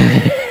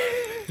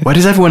 Why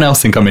does everyone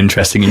else think I'm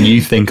interesting and you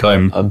think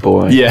I'm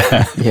boring?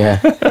 Yeah.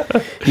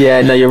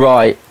 Yeah, no, you're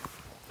right.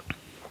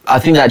 I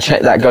think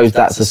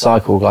that's a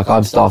cycle. Like,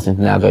 I'm starting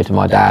to now go to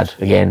my dad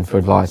again for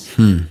advice.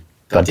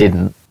 But I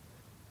didn't.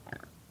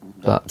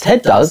 But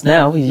Ted does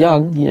now. He's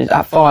young.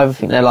 At 5, I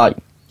think they're like,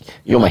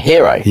 "You're my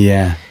hero."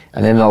 Yeah.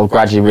 And then they'll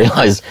gradually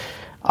realise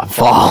I'm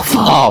far,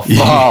 far,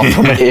 far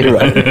from a hero.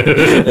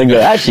 And go,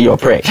 "Actually, you're a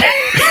prick."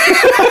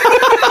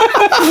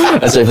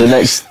 And so for the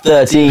next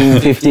 13,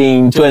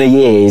 15, 20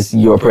 years,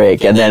 you're a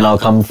prick. And then I'll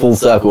come full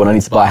circle when I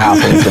need to buy a house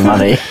and some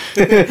money.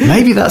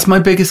 Maybe that's my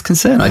biggest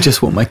concern. I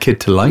just want my kid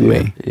to like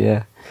me.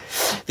 Yeah.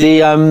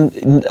 No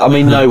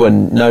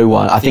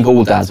one, I think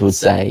all dads would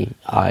say,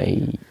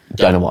 "I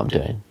don't know what I'm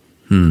doing."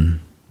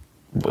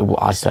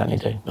 I certainly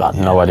do. I have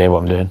no idea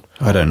what I'm doing.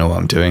 I don't know what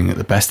I'm doing at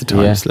the best of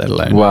times, let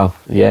alone... Well,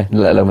 yeah,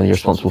 let alone when you're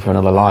responsible for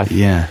another life.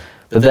 Yeah.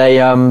 But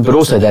but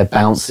also they're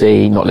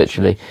bouncy, not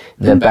literally.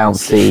 They're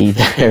bouncy,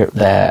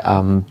 they're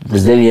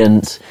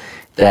resilient,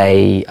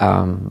 they'll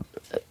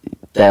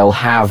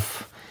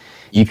have...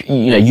 You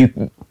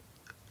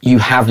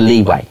have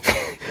leeway.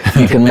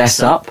 You can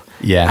mess up.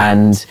 Yeah.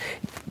 And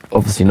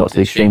obviously not to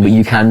the extreme, but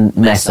you can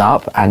mess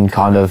up and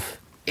kind of...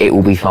 It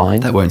will be fine.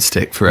 That won't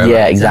stick forever.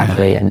 Yeah,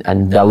 exactly. Yeah.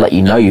 And they'll let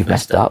you know you've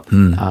messed up.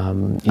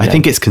 I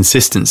think it's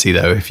consistency,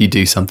 though. If you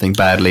do something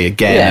badly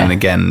again and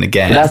again and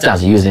again. But that's down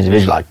to you as an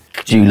individual. Like,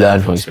 do you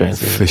learn from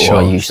experiences? For sure.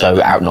 Or are you so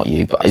not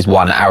you, but is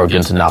one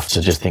arrogant enough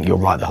to just think you're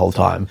right the whole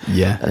time?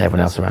 Yeah. And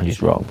everyone else around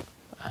you's wrong.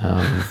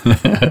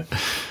 I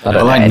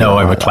know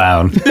I'm a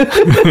clown.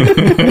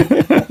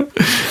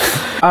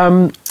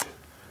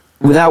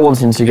 Without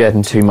wanting to get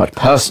into too much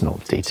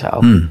personal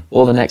detail,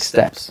 what are the next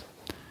steps?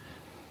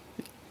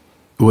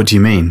 What do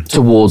you mean?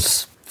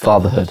 Towards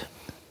fatherhood.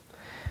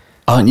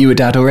 Aren't you a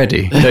dad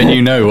already? Don't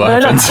you know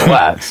what happens? No,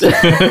 that's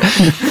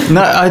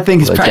No, I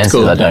think it's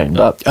practical. I don't.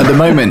 But At the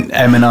moment,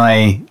 Em and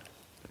I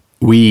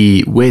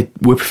we're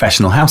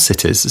professional house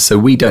sitters, so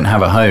we don't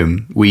have a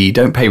home, we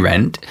don't pay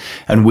rent,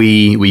 and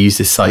we use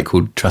this site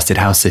called Trusted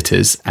House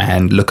Sitters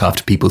and look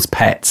after people's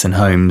pets and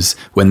homes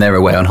when they're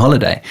away on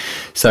holiday.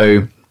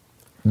 So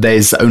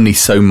there's only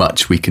so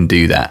much we can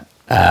do that,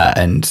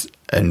 and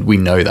we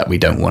know that we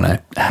don't want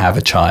to have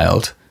a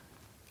child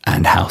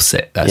and house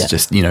sit. That's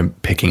just,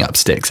 picking up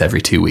sticks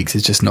every 2 weeks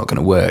is just not going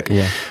to work.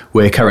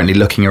 We're currently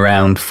looking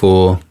around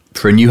for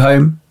a new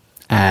home,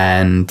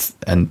 and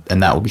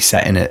that will be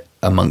set in it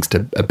amongst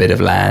a bit of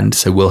land,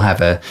 so we'll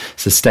have a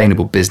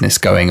sustainable business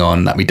going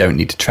on that we don't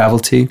need to travel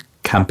to,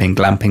 camping,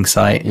 glamping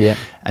site,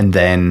 and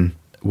then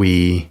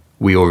we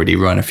already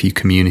run a few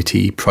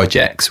community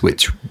projects,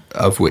 which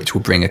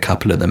will bring a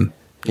couple of them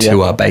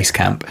to our base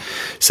camp.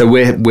 So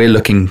we're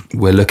looking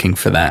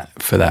for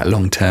that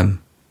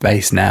long-term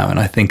base now,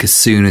 and I think as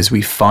soon as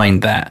we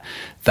find that,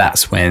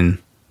 that's when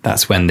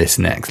this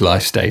next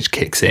life stage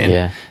kicks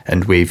in,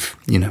 and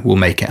we'll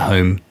make it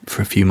home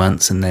for a few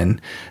months, and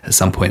then at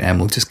some point Em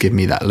will just give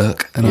me that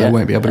look, and I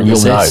won't be able to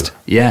resist.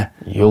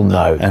 You'll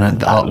know,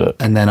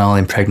 and then I'll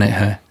impregnate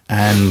her,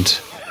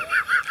 and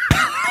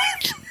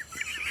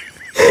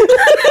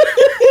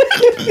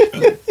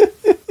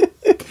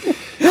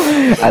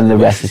and the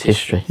rest is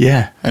history.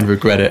 And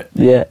regret it.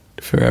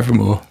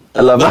 Forevermore.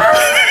 I love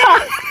that.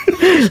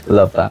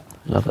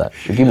 Love that.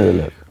 She'll give me the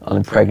look. I'll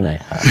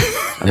impregnate her,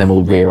 and then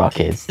we'll rear our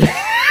kids.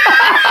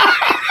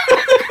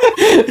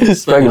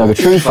 Spoken like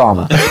a true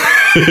farmer.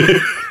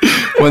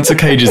 Once the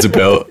cages are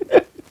built,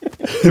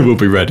 we'll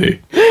be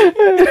ready.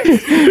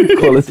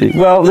 Quality.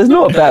 Well, there's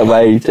not a better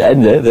way to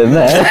end it than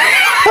there.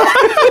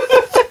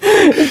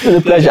 It's been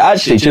a pleasure.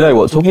 Actually, do you know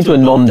what? Talking to a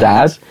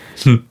non-dad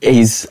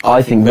is,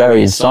 I think,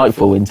 very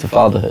insightful into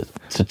fatherhood.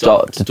 To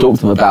talk to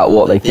them about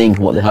what they think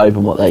and what they hope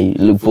and what they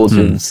look forward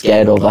to and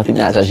scared of. I think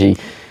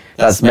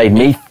that's made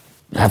me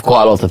have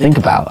quite a lot to think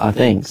about, I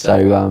think.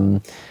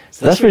 So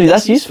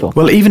that's useful.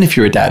 Well, even if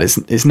you're a dad,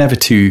 it's never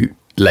too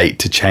late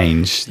to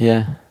change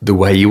the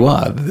way you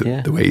are,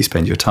 the way you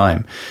spend your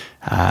time.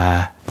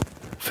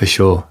 For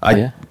sure.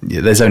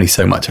 There's only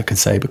so much I can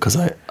say because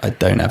I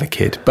don't have a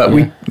kid. But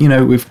we've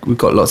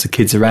got lots of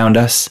kids around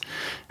us,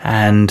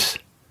 and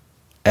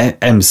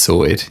Em's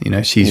sorted.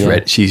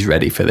 She's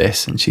ready for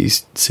this, and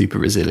she's super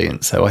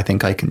resilient. So I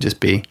think I can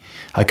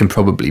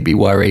probably be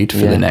worried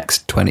for the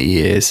next 20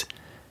 years.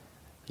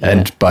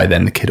 And by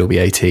then the kid will be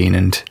 18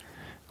 and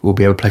we'll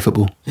be able to play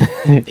football.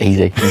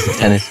 Easy.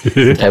 Tennis.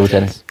 Table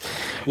tennis.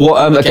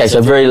 Okay,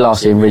 so very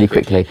lastly and really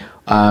quickly,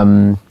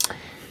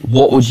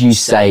 what would you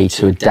say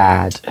to a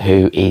dad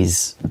who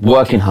is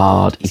working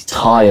hard, he's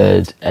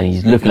tired, and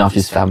he's looking after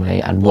his family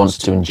and wants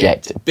to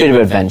inject a bit of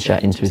adventure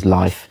into his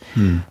life?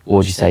 What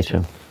would you say to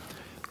him?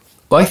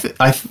 Well,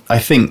 I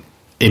think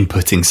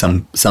inputting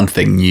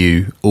something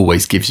new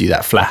always gives you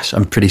that flash.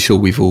 I'm pretty sure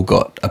we've all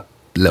got a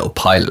little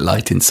pilot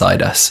light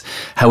inside us,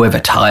 however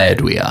tired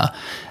we are,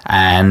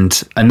 and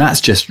that's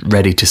just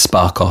ready to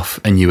spark off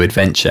a new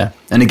adventure.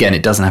 And again,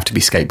 it doesn't have to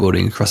be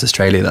skateboarding across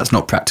Australia. That's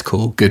not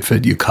practical, good for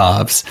your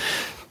calves.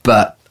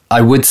 But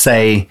I would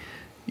say,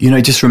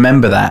 just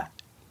remember that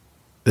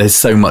there's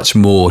so much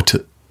more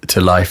to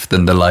life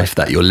than the life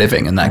that you're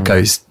living, and that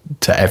goes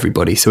to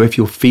everybody. So if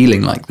you're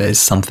feeling like there's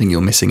something you're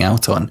missing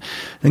out on,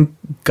 then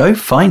go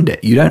find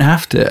it. You don't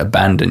have to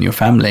abandon your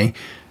family.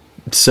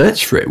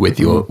 Search for it with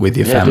your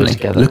family.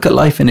 Look at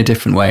life in a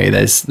different way.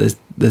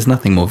 There's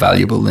nothing more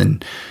valuable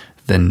than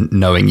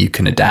knowing you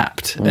can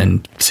adapt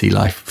and see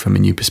life from a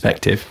new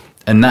perspective.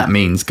 And that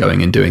means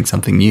going and doing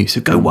something new.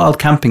 So go wild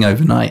camping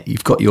overnight.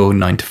 You've got your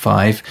 9 to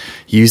 5.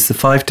 Use the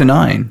 5 to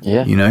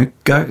 9.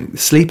 Go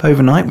sleep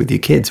overnight with your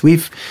kids.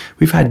 We've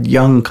had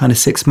young kind of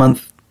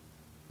 6-month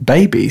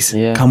babies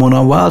come on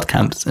our wild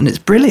camps, and it's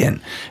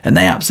brilliant. And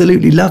they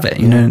absolutely love it.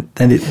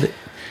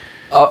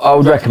 I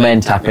would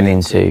recommend tapping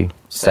into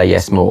Say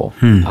Yes More,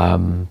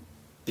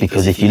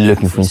 because if you're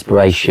looking for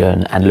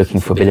inspiration and looking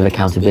for a bit of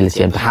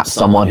accountability and perhaps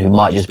someone who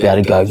might just be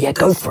able to go,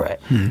 go for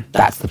it,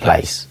 that's the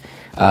place.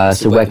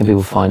 So where can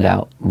people find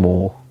out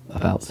more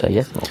about Say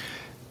Yes More?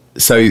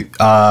 So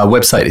our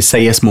website is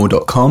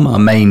sayyesmore.com. Our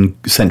main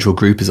central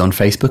group is on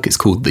Facebook. It's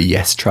called the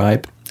Yes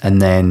Tribe. And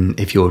then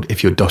if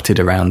you're dotted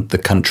around the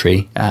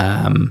country,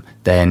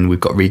 then we've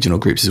got regional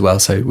groups as well.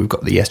 So we've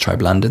got the Yes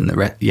Tribe London,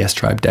 the Yes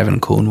Tribe Devon,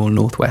 Cornwall,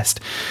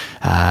 Northwest,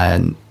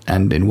 and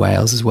in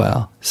Wales as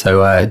well.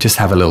 So just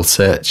have a little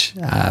search,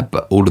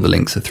 but all of the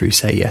links are through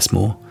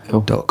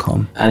sayyesmore.com.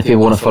 Cool. And if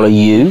people want to follow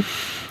you?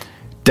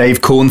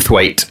 Dave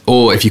Cornthwaite,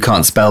 or if you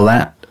can't spell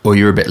that, or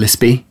you're a bit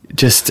lispy,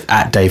 just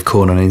at Dave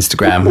Corn on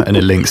Instagram, and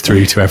it links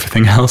through to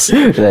everything else.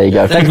 There you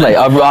go. Thanks, mate.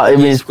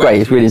 It's great.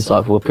 It's really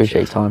insightful.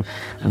 Appreciate your time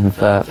and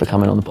for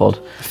coming on the pod.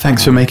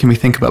 Thanks for making me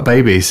think about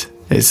babies.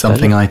 It's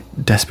something I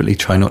desperately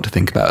try not to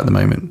think about at the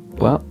moment.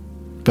 Well,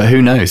 but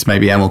who knows?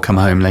 Maybe Em will come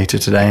home later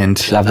today and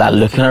she'll have that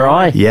look in her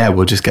eye. Yeah,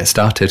 we'll just get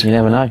started. You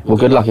never know. Well,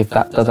 good luck if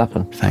that does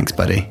happen. Thanks,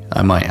 buddy.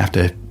 I might have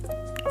to.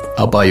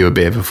 I'll buy you a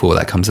beer before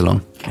that comes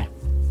along. Okay.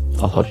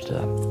 I'll hold you to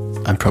that.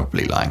 I'm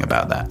probably lying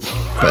about that,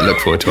 but look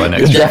forward to our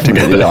next trip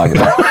together. Definitely lying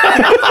about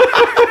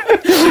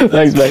that.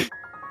 Thanks, mate.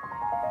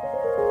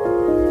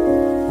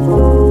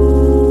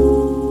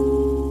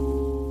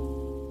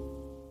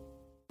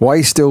 Why are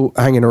you still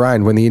hanging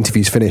around when the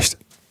interview's finished?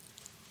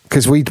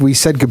 Because we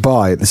said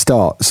goodbye at the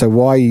start, so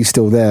why are you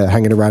still there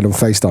hanging around on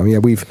FaceTime? Yeah,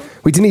 we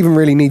didn't even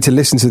really need to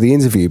listen to the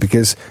interview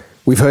because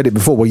we've heard it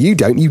before. Well, you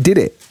don't. You did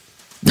it.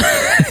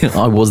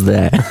 I was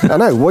there. I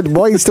know.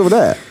 Why are you still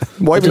there?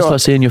 Why I just like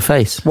seeing your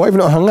face. Why have you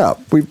not hung up?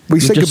 We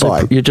said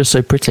goodbye. You're just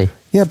so pretty.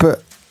 Yeah,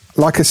 but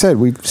like I said,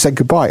 we've said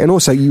goodbye. And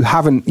also, you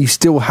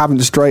still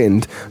haven't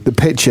straightened the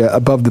picture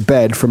above the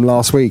bed from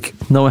last week.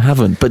 No, I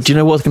haven't. But do you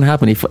know what's going to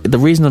happen? The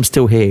reason I'm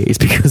still here is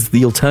because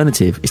the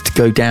alternative is to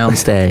go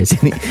downstairs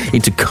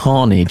into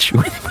carnage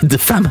with the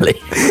family.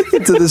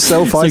 Into the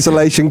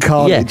self-isolation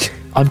carnage. Yeah,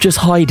 I'm just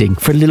hiding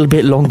for a little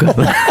bit longer.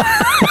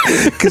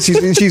 Because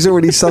she's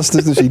already sussed it,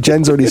 isn't she?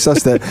 Jen's already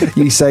sussed it.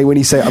 When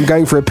you say, I'm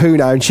going for a poo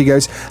now, and she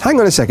goes, hang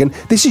on a second,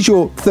 this is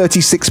your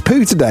 36th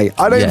poo today.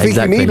 I don't think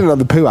you need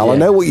another poo, Al. Yeah. I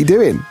know what you're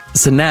doing.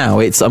 So now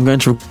I'm going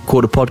to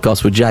record a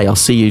podcast with Jay. I'll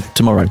see you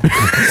tomorrow.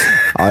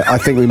 I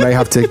think we may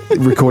have to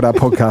record our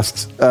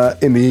podcasts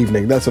in the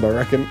evening. That's what I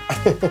reckon.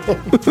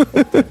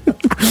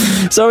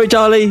 Sorry,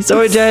 Charlie.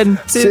 Sorry, Jen.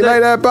 See you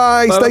later.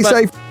 Bye. Stay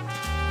safe.